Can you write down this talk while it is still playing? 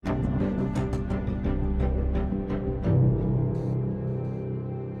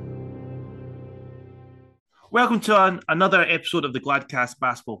Welcome to another episode of the Gladcast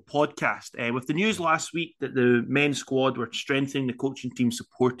Basketball Podcast. With the news last week that the men's squad were strengthening the coaching team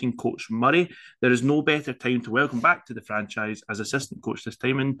supporting Coach Murray, there is no better time to welcome back to the franchise as assistant coach this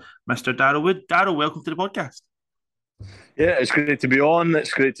time, and Mr. Darrell Wood. Darrell, welcome to the podcast. Yeah, it's great to be on.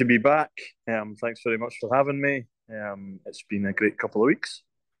 It's great to be back. Thanks very much for having me. It's been a great couple of weeks.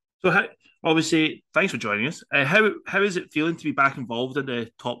 So, obviously, thanks for joining us. How is it feeling to be back involved at the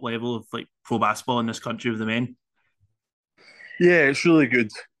top level of pro basketball in this country of the men? Yeah, it's really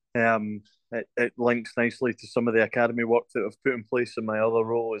good. It links nicely to some of the academy work that I've put in place in my other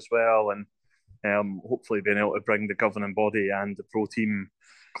role as well, and hopefully being able to bring the governing body and the pro team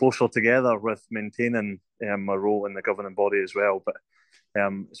closer together with maintaining my role in the governing body as well. But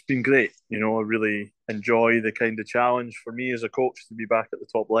it's been great. I really enjoy the kind of challenge for me as a coach to be back at the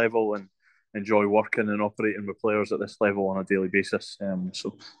top level and enjoy working and operating with players at this level on a daily basis.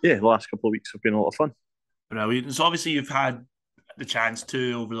 The last couple of weeks have been a lot of fun. Brilliant. So obviously you've had the chance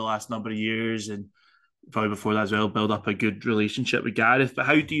to over the last number of years and probably before that as well build up a good relationship with Gareth. But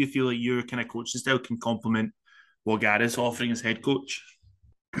how do you feel like your kind of coaching style can complement what Gareth's offering as head coach?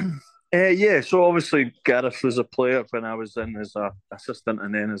 So obviously Gareth was a player when I was in as an assistant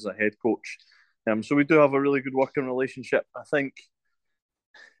and then as a head coach. So we do have a really good working relationship. I think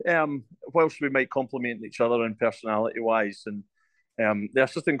whilst we might complement each other in personality wise, and the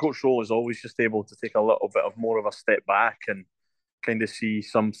assistant coach role is always just able to take a little bit of more of a step back and kind of see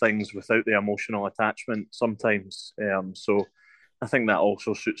some things without the emotional attachment sometimes. So I think that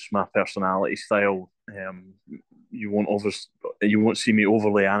also suits my personality style. You won't see me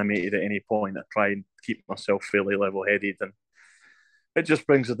overly animated at any point. I try and keep myself fairly level headed, and it just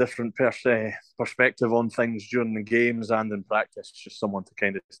brings a different perspective on things during the games and in practice. Just someone to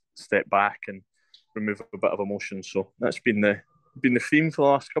kind of step back and remove a bit of emotion. So that's been the theme for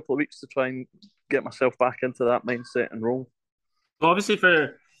the last couple of weeks to try and get myself back into that mindset and role. So obviously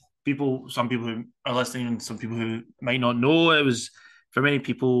for some people who are listening and some people who might not know, it was for many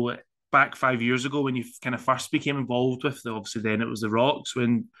people back 5 years ago when you kind of first became involved with obviously then it was the Rocks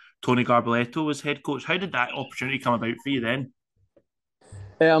when Tony Garbaletto was head coach. How did that opportunity come about for you then?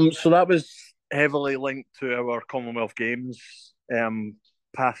 So that was heavily linked to our Commonwealth Games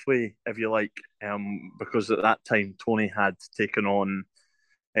pathway, if you like, because at that time Tony had taken on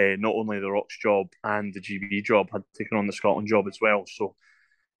not only the Rocks job and the GB job, had taken on the Scotland job as well. So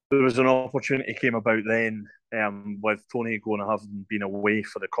there was an opportunity came about then with Tony going to having been away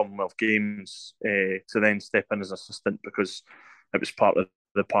for the Commonwealth Games to then step in as assistant because it was part of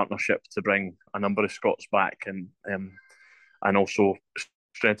the partnership to bring a number of Scots back and also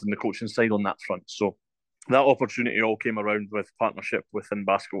strengthen the coaching side on that front. So that opportunity all came around with partnership within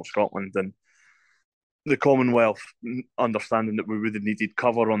Basketball Scotland and the Commonwealth, understanding that we would have needed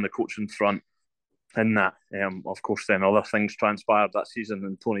cover on the coaching front in that. Of course, then other things transpired that season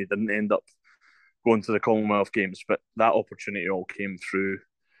and Tony didn't end up going to the Commonwealth Games, but that opportunity all came through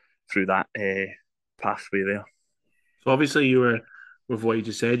that pathway there. So obviously you were, with what you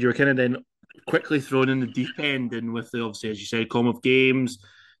just said, you were kind of then quickly thrown in the deep end and with the, obviously, as you said, Commonwealth Games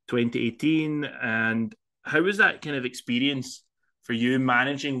 2018. And how was that kind of experience for you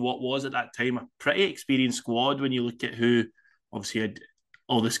managing what was at that time a pretty experienced squad when you look at who obviously had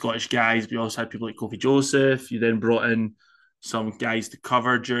all the Scottish guys, but you also had people like Kofi Joseph. You then brought in some guys to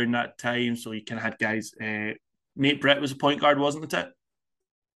cover during that time. So you kind of had guys, Nate Britt was a point guard, wasn't it?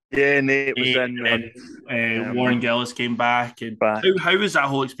 Yeah, Nate was And in. then Warren Gillis came back. And Back. how was that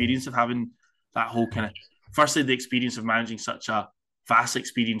whole experience of having that whole kind of, firstly, the experience of managing such a vast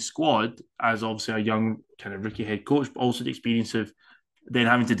experienced squad as obviously a young kind of rookie head coach, but also the experience of then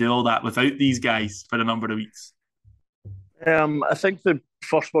having to do all that without these guys for a number of weeks? I think the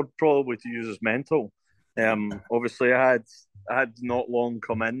first word probably to use is mental. Obviously, I had not long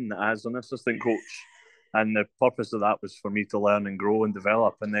come in as an assistant coach, and the purpose of that was for me to learn and grow and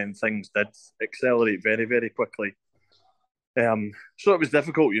develop. And then things did accelerate very, very quickly. So it was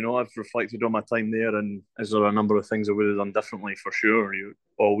difficult, I've reflected on my time there, and is there a number of things I would have done differently? For sure, you're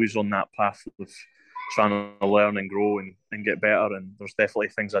always on that path of trying to learn and grow and get better. And there's definitely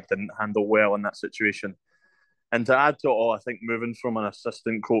things I didn't handle well in that situation. And to add to it all, I think moving from an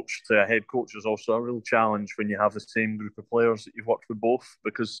assistant coach to a head coach is also a real challenge when you have the same group of players that you've worked with both,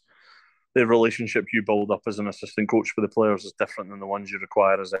 because the relationship you build up as an assistant coach with the players is different than the ones you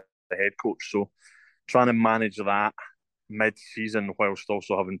require as a head coach. So trying to manage that mid-season whilst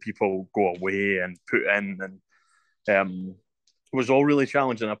also having people go away and put in and was all really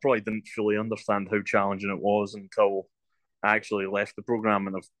challenging. I probably didn't fully understand how challenging it was until I actually left the program,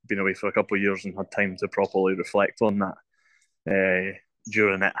 and I've been away for a couple of years and had time to properly reflect on that.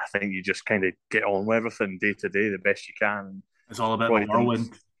 during it, I think you just kind of get on with everything day to day the best you can. It's all a bit of a Probably didn't,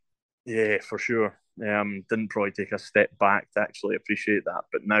 whirlwind. yeah, for sure. Didn't probably take a step back to actually appreciate that,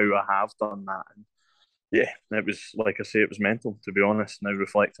 but now I have done that. And yeah, it was like I say, it was mental to be honest. Now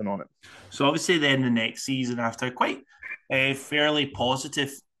reflecting on it, So obviously, then the next season, after quite a fairly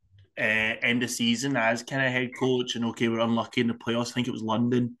positive end of season as kind of head coach, and okay, we're unlucky in the playoffs. I think it was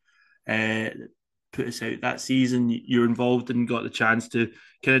London uh, put us out that season. You're involved and got the chance to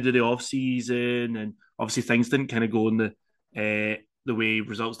kind of do the off season, and obviously things didn't kind of go in the way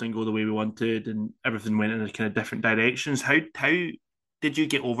results didn't go the way we wanted, and everything went in a kind of different directions. How did you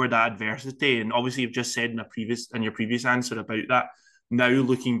get over that adversity? And obviously, you've just said in your previous answer about that. Now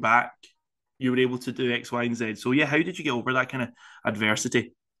looking back, you were able to do X, Y, and Z. So yeah, how did you get over that kind of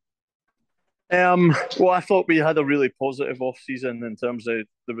adversity? Well, I thought we had a really positive off season in terms of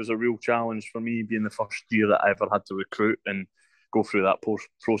there was a real challenge for me being the first year that I ever had to recruit and go through that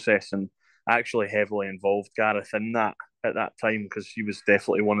process, and actually heavily involved Gareth in that at that time because he was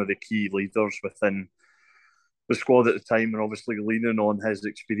definitely one of the key leaders within the squad at the time, and obviously leaning on his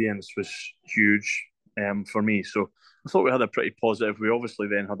experience was huge for me. So I thought we had a pretty positive. We obviously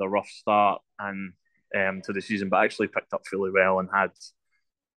then had a rough start and to the season, but actually picked up fairly well and had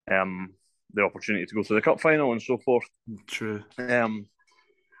um, the opportunity to go to the cup final and so forth. True.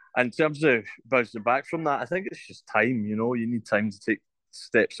 In terms of bouncing back from that, I think it's just time. You know, you need time to take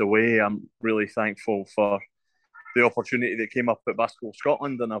steps away. I'm really thankful for the opportunity that came up at Basketball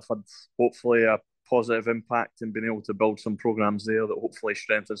Scotland, and I've had hopefully a positive impact and been able to build some programs there that hopefully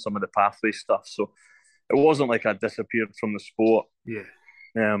strengthen some of the pathway stuff. So it wasn't like I disappeared from the sport. Yeah.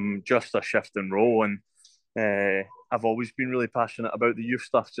 Just a shift in role, and I've always been really passionate about the youth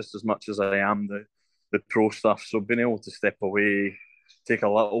stuff just as much as I am the pro stuff. So being able to step away, take a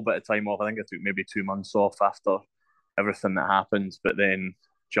little bit of time off. I think I took maybe 2 months off after everything that happened, but then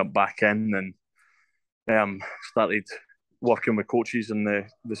jumped back in and started working with coaches in the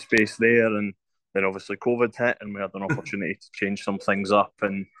space there. And then obviously COVID hit, and we had an opportunity to change some things up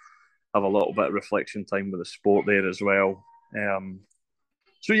and have a little bit of reflection time with the sport there as well.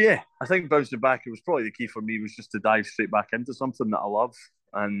 So yeah, I think bouncing back, it was probably the key for me was just to dive straight back into something that I love,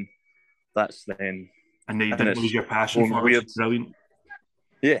 and that's then. And now you And didn't it's lose your passion for weird. it. Brilliant.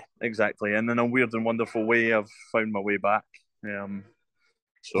 Yeah, exactly. And in a weird and wonderful way, I've found my way back.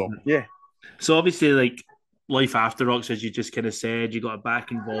 So yeah. So obviously, like life after Rocks, as you just kind of said, you got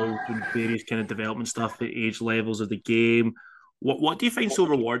back involved in various kind of development stuff at age levels of the game. What do you find so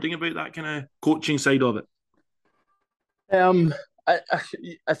rewarding about that kind of coaching side of it? Um, I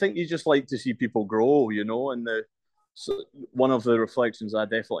think you just like to see people grow, you know. And so one of the reflections I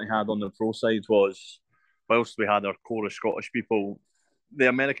definitely had on the pro side was, whilst we had our core of Scottish people, the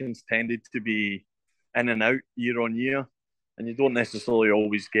Americans tended to be in and out year on year, and you don't necessarily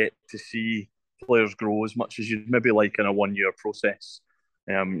always get to see players grow as much as you'd maybe like in a 1 year process.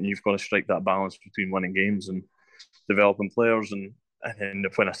 You've got to strike that balance between winning games and developing players, and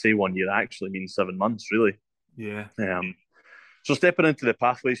when I say 1 year, it actually means 7 months, really. Yeah. So stepping into the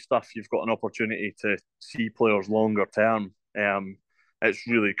pathway stuff, you've got an opportunity to see players longer term. It's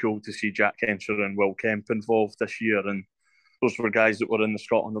really cool to see Jack Hensher and Will Kemp involved this year, and those were guys that were in the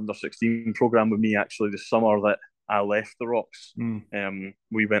Scotland under-16 programme with me actually the summer that I left the Rocks.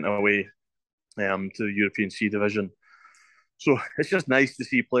 We went away to the European C Division. So it's just nice to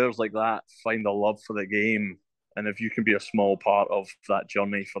see players like that find a love for the game, and if you can be a small part of that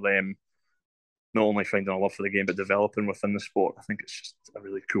journey for them, not only finding a love for the game but developing within the sport, I think it's just a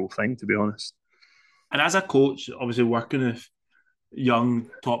really cool thing, to be honest. And as a coach, obviously working with young,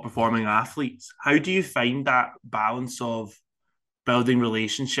 top performing athletes, how do you find that balance of building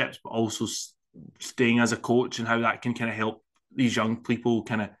relationships, but also staying as a coach, and how that can kind of help these young people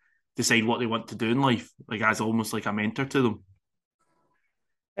kind of decide what they want to do in life, like as almost like a mentor to them?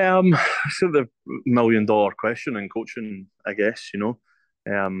 So the $1 million question in coaching, I guess, you know.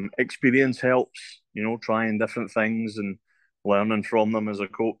 Experience helps, you know, trying different things and learning from them as a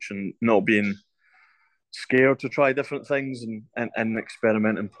coach, and not being scared to try different things and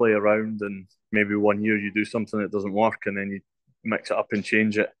experiment and play around. And maybe 1 year you do something that doesn't work and then you mix it up and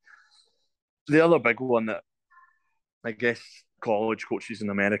change it. The other big one that I guess college coaches in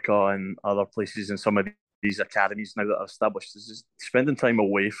America and other places in some of these academies now that are established is spending time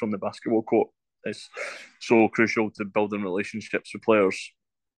away from the basketball court. It's so crucial to building relationships with players,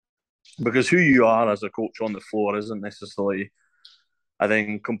 because who you are as a coach on the floor isn't necessarily, I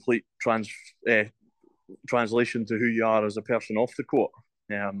think, complete translation to who you are as a person off the court.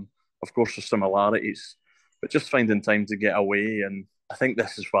 Of course, there's similarities, but just finding time to get away and I think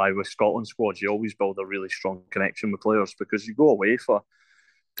this is why with Scotland squads, you always build a really strong connection with players because you go away for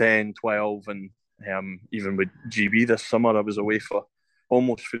 10, 12, and even with GB this summer, I was away for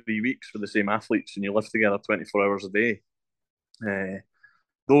almost 3 weeks with the same athletes, and you live together 24 hours a day.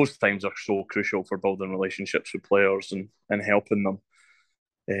 Those times are so crucial for building relationships with players and helping them.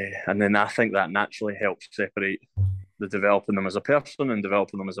 And then I think that naturally helps separate the developing them as a person and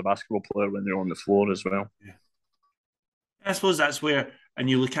developing them as a basketball player when they're on the floor as well. Yeah. I suppose that's where, and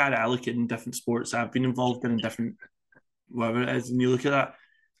you look at it, I look at it in different sports I've been involved in different, whatever it is, and you look at that,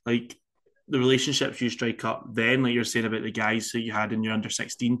 like the relationships you strike up then, like you're saying about the guys that you had in your under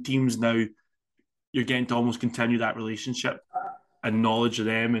 16 teams, now you're getting to almost continue that relationship and knowledge of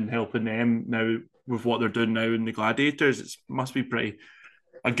them and helping them now with what they're doing now in the Gladiators. It must be pretty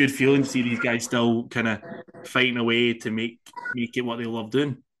a good feeling to see these guys still kind of fighting away to make it what they love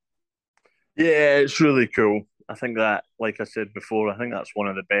doing. Yeah, it's really cool. I think that, like I said before, I think that's one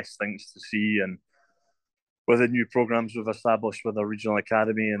of the best things to see. And with the new programs we've established with our regional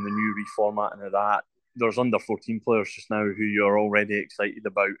academy and the new reformatting of that, there's under 14 players just now who you're already excited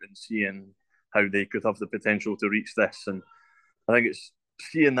about and seeing how they could have the potential to reach this. And I think it's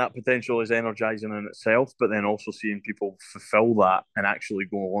seeing that potential is energizing in itself, but then also seeing people fulfill that and actually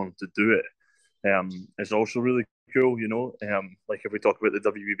go on to do it is also really cool, you know. Like if we talk about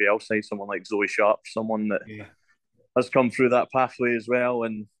the WBL side, someone like Zoe Sharp, someone that has come through that pathway as well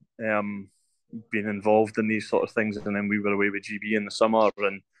and been involved in these sort of things. And then we were away with GB in the summer,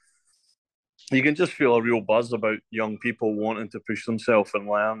 and you can just feel a real buzz about young people wanting to push themselves and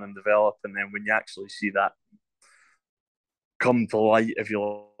learn and develop. And then when you actually see that come to light, if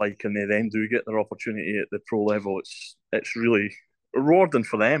you like, and they then do get their opportunity at the pro level, it's really rewarding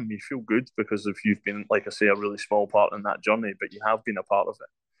for them. You feel good because if you've been, like I say, a really small part in that journey, but you have been a part of it.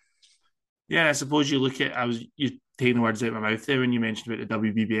 Yeah, I suppose you look at, you taking the words out of my mouth there when you mentioned about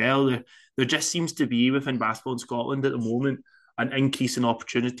the WBBL. There just seems to be within basketball in Scotland at the moment an increase in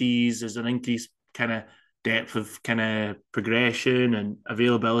opportunities. There's an increased kind of depth of kind of progression and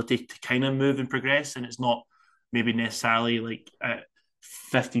availability to kind of move and progress. And it's not maybe necessarily like at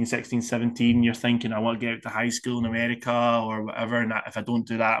 15, 16, 17, you're thinking, I want to get out to high school in America or whatever. And if I don't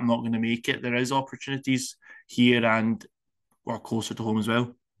do that, I'm not going to make it. There is opportunities here and or closer to home as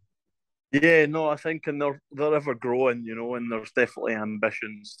well. Yeah, no, I think, and they're ever growing, you know, and there's definitely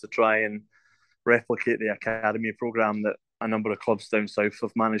ambitions to try and replicate the academy program that a number of clubs down south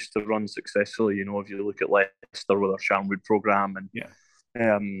have managed to run successfully. You know, if you look at Leicester with their Shamwood program,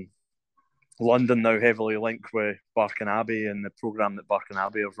 and London now heavily linked with Barking Abbey, and the program that Barking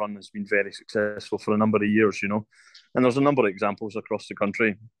Abbey have run has been very successful for a number of years. You know, and there's a number of examples across the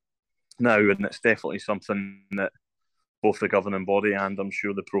country now, and it's definitely something that both the governing body and I'm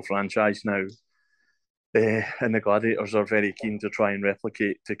sure the pro franchise now and the Gladiators are very keen to try and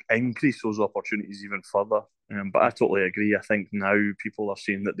replicate to increase those opportunities even further. But I totally agree. I think now people are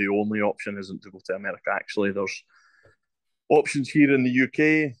seeing that the only option isn't to go to America. Actually, there's options here in the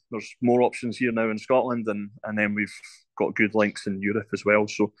UK. There's more options here now in Scotland, and then we've got good links in Europe as well.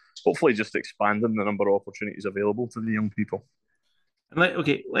 So hopefully just expanding the number of opportunities available to the young people.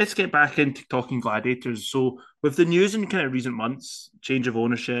 Okay, let's get back into talking Gladiators. So, with the news in kind of recent months, change of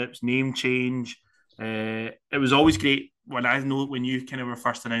ownerships, name change, it was always great when you kind of were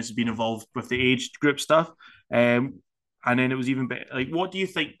first announced as being involved with the age group stuff, and then it was even better. Like, what do you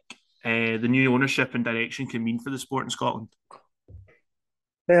think the new ownership and direction can mean for the sport in Scotland?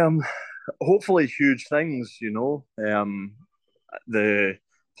 Hopefully, huge things. You know, the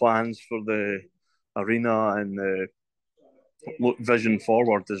plans for the arena and the vision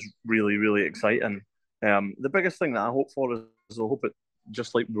forward is really, really exciting. The biggest thing that I hope for is I hope it,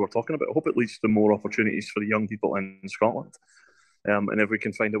 just like we were talking about, I hope it leads to more opportunities for the young people in Scotland. And if we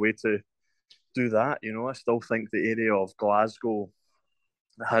can find a way to do that, you know, I still think the area of Glasgow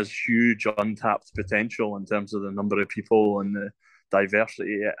has huge untapped potential in terms of the number of people and the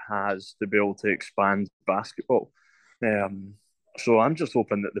diversity it has to be able to expand basketball. So I'm just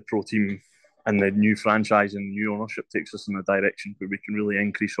hoping that the pro team and the new franchise and new ownership takes us in a direction where we can really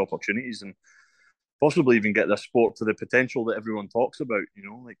increase opportunities and possibly even get this sport to the potential that everyone talks about. You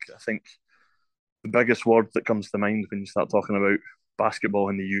know, like I think the biggest word that comes to mind when you start talking about basketball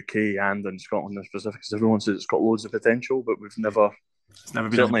in the UK and in Scotland in specific is everyone says it's got loads of potential, but it's never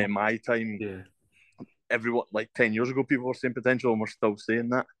been, certainly in my time. Yeah. Everyone, like 10 years ago, people were saying potential, and we're still saying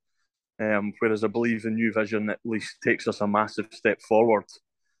that. Whereas I believe the new vision at least takes us a massive step forward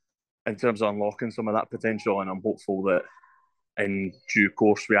in terms of unlocking some of that potential, and I'm hopeful that in due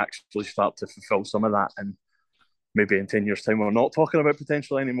course we actually start to fulfill some of that, and maybe in 10 years' time we're not talking about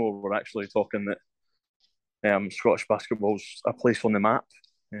potential anymore. We're actually talking that Scottish basketball's a place on the map.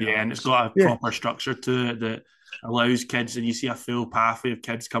 Yeah, and it's got a proper structure to it that allows kids, and you see a full pathway of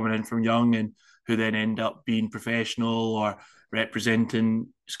kids coming in from young and who then end up being professional or representing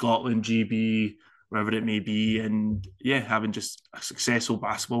Scotland, GB, wherever it may be, and yeah, having just a successful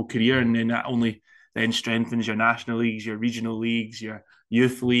basketball career, and then that only then strengthens your national leagues, your regional leagues, your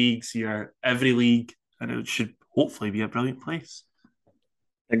youth leagues, your every league, and it should hopefully be a brilliant place.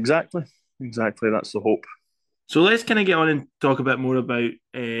 Exactly. That's the hope. So let's kind of get on and talk a bit more about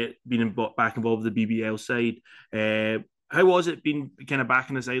being back involved with the BBL side. How was it being kind of back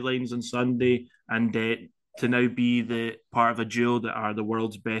in the sidelines on Sunday and to now be the part of a duo that are the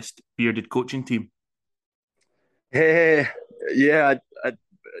world's best bearded coaching team? Yeah, I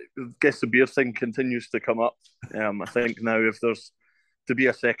guess the beard thing continues to come up. I think now if there's to be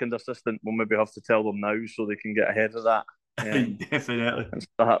a second assistant, we'll maybe have to tell them now so they can get ahead of that. Definitely, and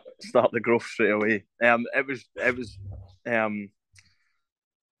start the growth straight away. It was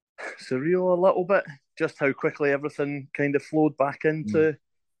surreal a little bit, just how quickly everything kind of flowed back into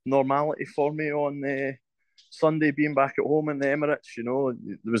normality for me on Sunday, being back at home in the Emirates. You know,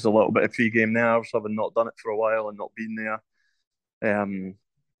 there was a little bit of pre-game nerves, having not done it for a while and not been there.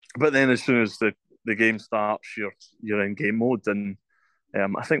 But then as soon as the game starts, you're in game mode, and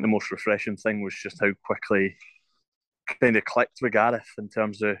I think the most refreshing thing was just how quickly kind of clicked with Gareth in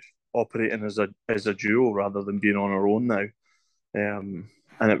terms of operating as a duo rather than being on our own now.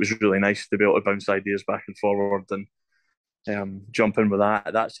 And it was really nice to be able to bounce ideas back and forward and jump in with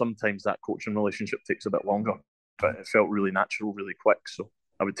that. That sometimes that coaching relationship takes a bit longer, but it felt really natural, really quick. So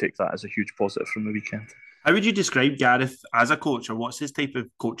I would take that as a huge positive from the weekend. How would you describe Gareth as a coach, or what's his type of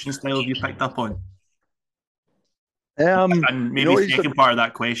coaching style have you picked up on? And maybe the second part of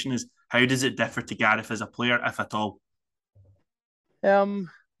that question is, how does it differ to Gareth as a player, if at all? I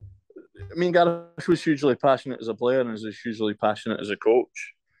mean, Gareth was hugely passionate as a player and is hugely passionate as a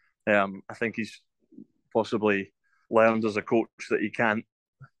coach. I think he's possibly learned as a coach that he can't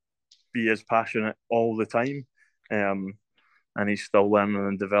be as passionate all the time. And he's still learning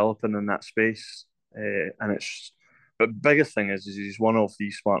and developing in that space. But the biggest thing is he's one of the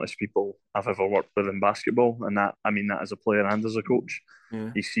smartest people I've ever worked with in basketball, and that I mean that as a player and as a coach.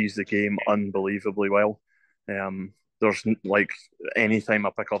 Yeah. He sees the game unbelievably well. There's like any time I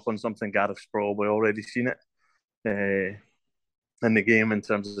pick up on something, Gareth's probably already seen it in the game in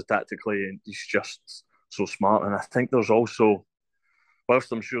terms of tactically, and he's just so smart. And I think there's also,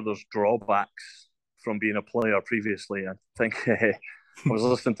 whilst I'm sure there's drawbacks from being a player previously, I think I was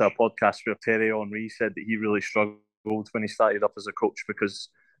listening to a podcast where Thierry Henry said that he really struggled when he started up as a coach because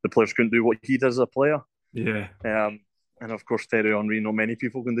the players couldn't do what he does as a player. Yeah. And of course, Thierry Henry, not many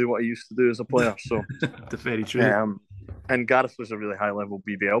people can do what he used to do as a player. So that's very true. And Gareth was a really high level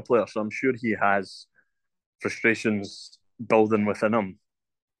BBL player, so I'm sure he has frustrations building within him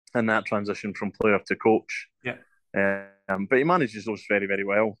in that transition from player to coach. Yeah. But he manages those very, very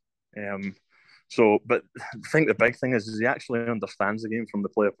well. But I think the big thing is he actually understands the game from the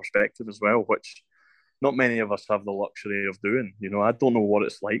player perspective as well, which not many of us have the luxury of doing. You know, I don't know what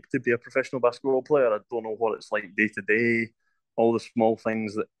it's like to be a professional basketball player. I don't know what it's like day to day, all the small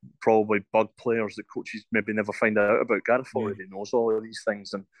things that probably bug players that coaches maybe never find out about. Gareth already knows all of these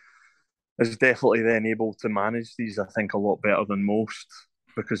things and is definitely then able to manage these, I think, a lot better than most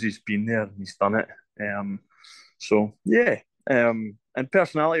because he's been there and he's done it. And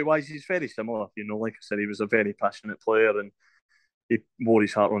personality-wise, he's very similar. You know, like I said, he was a very passionate player and he wore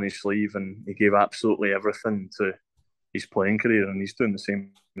his heart on his sleeve and he gave absolutely everything to his playing career, and he's doing the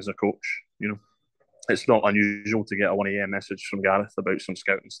same as a coach. You know, it's not unusual to get a 1 a.m. message from Gareth about some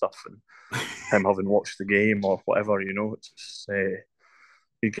scouting stuff and him having watched the game or whatever. You know, it's just,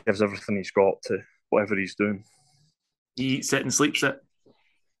 he gives everything he's got to whatever he's doing. He eats it and sleeps it.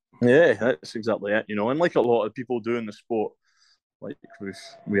 Yeah, that's exactly it. You know, and like a lot of people do in the sport, like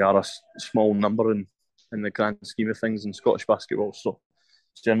we are a small number in the grand scheme of things in Scottish basketball. So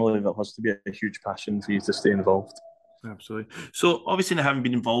generally there has to be a huge passion for you to stay involved. Absolutely. So obviously, I haven't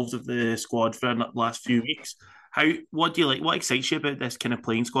been involved with the squad for the last few weeks. What do you like? What excites you about this kind of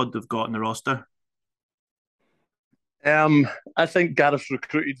playing squad they've got in the roster? I think Gareth's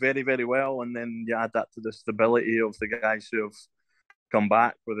recruited very, very well, and then you add that to the stability of the guys who have come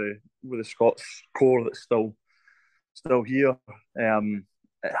back with the Scots core that's still here.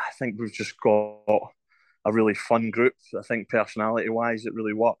 I think we've just got a really fun group. I think personality-wise, it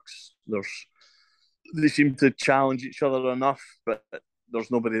really works. They seem to challenge each other enough, but there's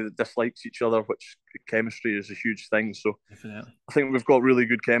nobody that dislikes each other, which chemistry is a huge thing. So definitely. I think we've got really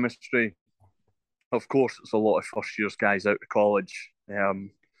good chemistry. Of course, it's a lot of first years guys out of college.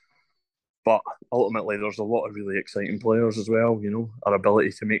 But ultimately, there's a lot of really exciting players as well. You know, our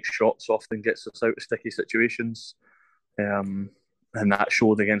ability to make shots often gets us out of sticky situations. And that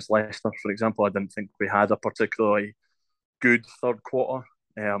showed against Leicester, for example. I didn't think we had a particularly good third quarter.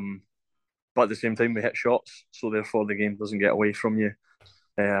 But at the same time, we hit shots, so therefore the game doesn't get away from you.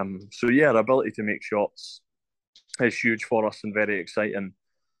 So yeah, our ability to make shots is huge for us and very exciting.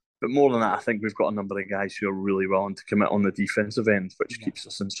 But more than that, I think we've got a number of guys who are really willing to commit on the defensive end, which Yeah. keeps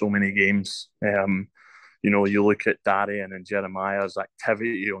us in so many games. You know, you look at Darian and Jeremiah's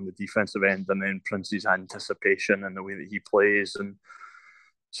activity on the defensive end, and then Prince's anticipation and the way that he plays and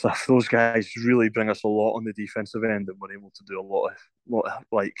stuff. Those guys really bring us a lot on the defensive end, and we're able to do a lot of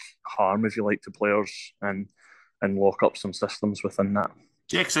like harm, if you like, to players and lock up some systems within that.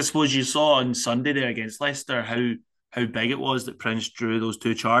 Yeah, because I suppose you saw on Sunday there against Leicester how big it was that Prince drew those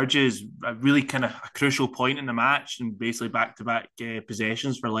two charges. A really kind of a crucial point in the match, and basically back to back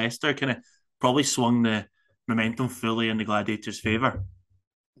possessions for Leicester kind of probably swung the momentum fully in the Gladiators' favour.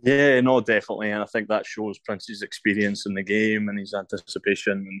 Yeah, no, definitely, and I think that shows Prince's experience in the game and his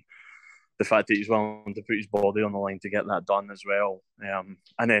anticipation and the fact that he's willing to put his body on the line to get that done as well.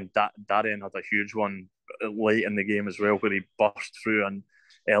 And then Darren had a huge one late in the game as well, where he burst through an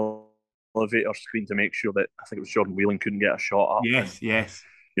elevator screen to make sure that I think it was Jordan Whelan couldn't get a shot up. And Yes, yes.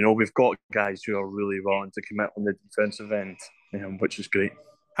 you know, we've got guys who are really willing to commit on the defensive end, which is great.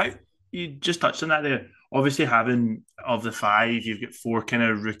 How you just touched on that there. Obviously, having of the five, you've got four kind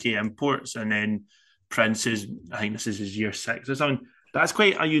of rookie imports, and then Prince is, I think this is his year six or something. That's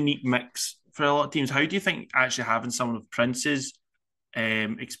quite a unique mix for a lot of teams. How do you think actually having someone of Prince's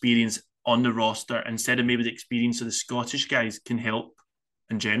experience on the roster instead of maybe the experience of the Scottish guys can help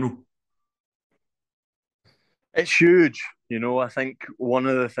in general? It's huge. You know, I think one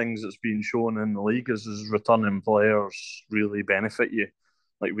of the things that's been shown in the league is returning players really benefit you.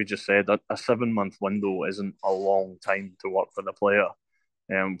 Like we just said, a 7 month window isn't a long time to work for the player.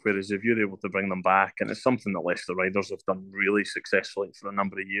 Whereas if you're able to bring them back, and it's something that Leicester Riders have done really successfully for a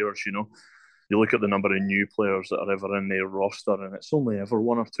number of years, you know, you look at the number of new players that are ever in their roster, and it's only ever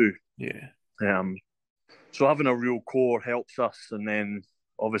one or two. Yeah. Um, so having a real core helps us, and then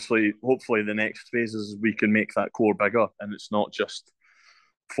obviously, hopefully, the next phase is we can make that core bigger, and it's not just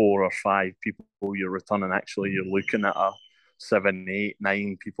 4 or 5 people you're returning. Actually, you're looking at a 7, 8,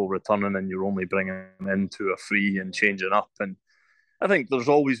 9 people returning, and you're only bringing them into a free and changing up. And I think there's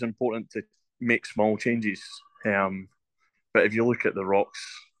always important to make small changes. But if you look at the Rocks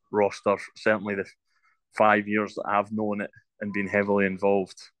roster, certainly the 5 years that I've known it and been heavily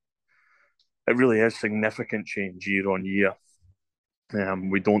involved, it really is significant change year on year.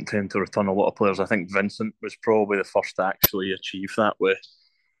 We don't tend to return a lot of players. I think Vincent was probably the first to actually achieve that with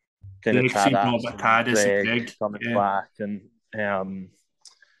kind of Yeah, see Tadas Robert and Caddis and Greg Greg. coming Yeah. back, and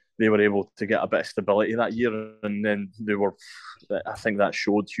they were able to get a bit of stability that year, and then they were. I think that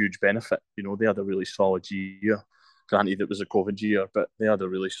showed huge benefit. You know, they had a really solid year. Granted, it was a COVID year, but they had a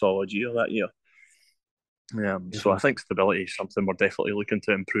really solid year that year. So I think stability is something we're definitely looking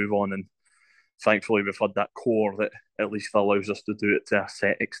to improve on, and thankfully we've had that core that at least allows us to do it to a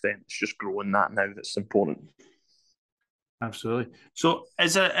set extent. It's just growing that now that's important. Absolutely. So,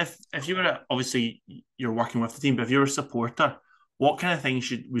 is it if you were obviously you're working with the team, but if you're a supporter, what kind of things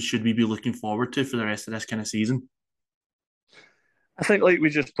should we be looking forward to for the rest of this kind of season? I think, like we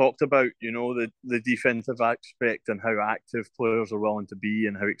just talked about, you know, the defensive aspect and how active players are willing to be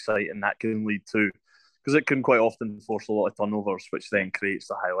and how exciting that can lead to. Because it can quite often force a lot of turnovers, which then creates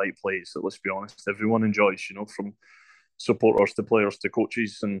the highlight plays that, let's be honest, everyone enjoys, you know, from supporters to players to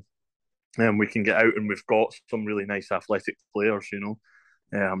coaches. And we can get out and we've got some really nice athletic players, you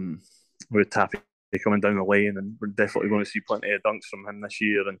know, with Tappy coming down the lane, and we're definitely going to see plenty of dunks from him this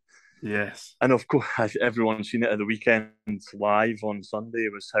year. Yes. And of course, everyone's seen it at the weekend live on Sunday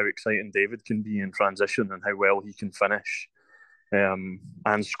was how exciting David can be in transition and how well he can finish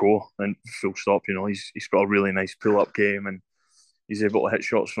and score. And full stop, you know, he's got a really nice pull up game, and he's able to hit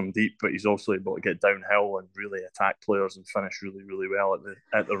shots from deep, but he's also able to get downhill and really attack players and finish really, really well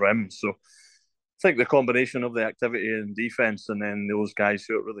at the rim. So I think the combination of the activity and defense, and then those guys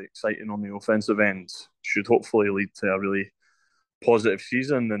who are really exciting on the offensive end, should hopefully lead to a really positive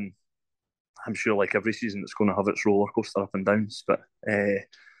season. And I'm sure, like every season, it's going to have its roller coaster up and downs. But I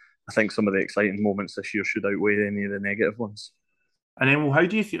think some of the exciting moments this year should outweigh any of the negative ones. And then, well, how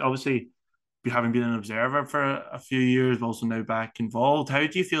do you feel? Obviously, you having been an observer for a few years, also now back involved. How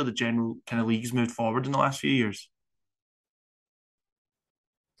do you feel the general kind of league's moved forward in the last few years?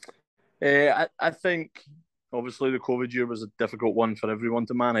 I think obviously the COVID year was a difficult one for everyone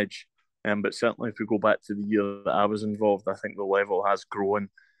to manage. But certainly, if we go back to the year that I was involved, I think the level has grown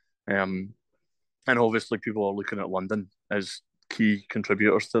Um, and obviously, people are looking at London as key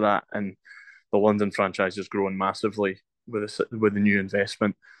contributors to that, and the London franchise is growing massively with the new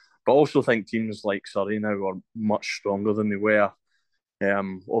investment. But I also think teams like Surrey now are much stronger than they were.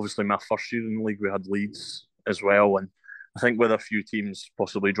 Obviously, my first year in the league, we had Leeds as well, and I think with a few teams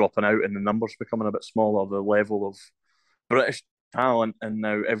possibly dropping out and the numbers becoming a bit smaller, the level of British talent and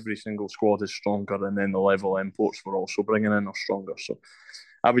now every single squad is stronger, and then the level of imports we're also bringing in are stronger. So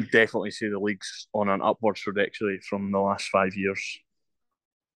I would definitely say the league's on an upward trajectory from the last 5 years.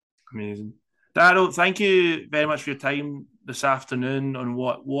 Amazing. Daryl, thank you very much for your time this afternoon on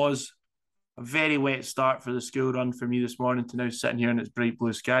what was a very wet start for the school run for me this morning to now sitting here and it's bright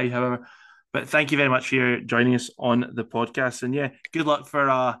blue sky, however. But thank you very much for joining us on the podcast. And yeah, good luck for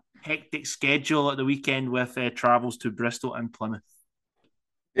a hectic schedule at the weekend with travels to Bristol and Plymouth.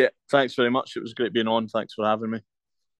 Yeah, thanks very much. It was great being on. Thanks for having me.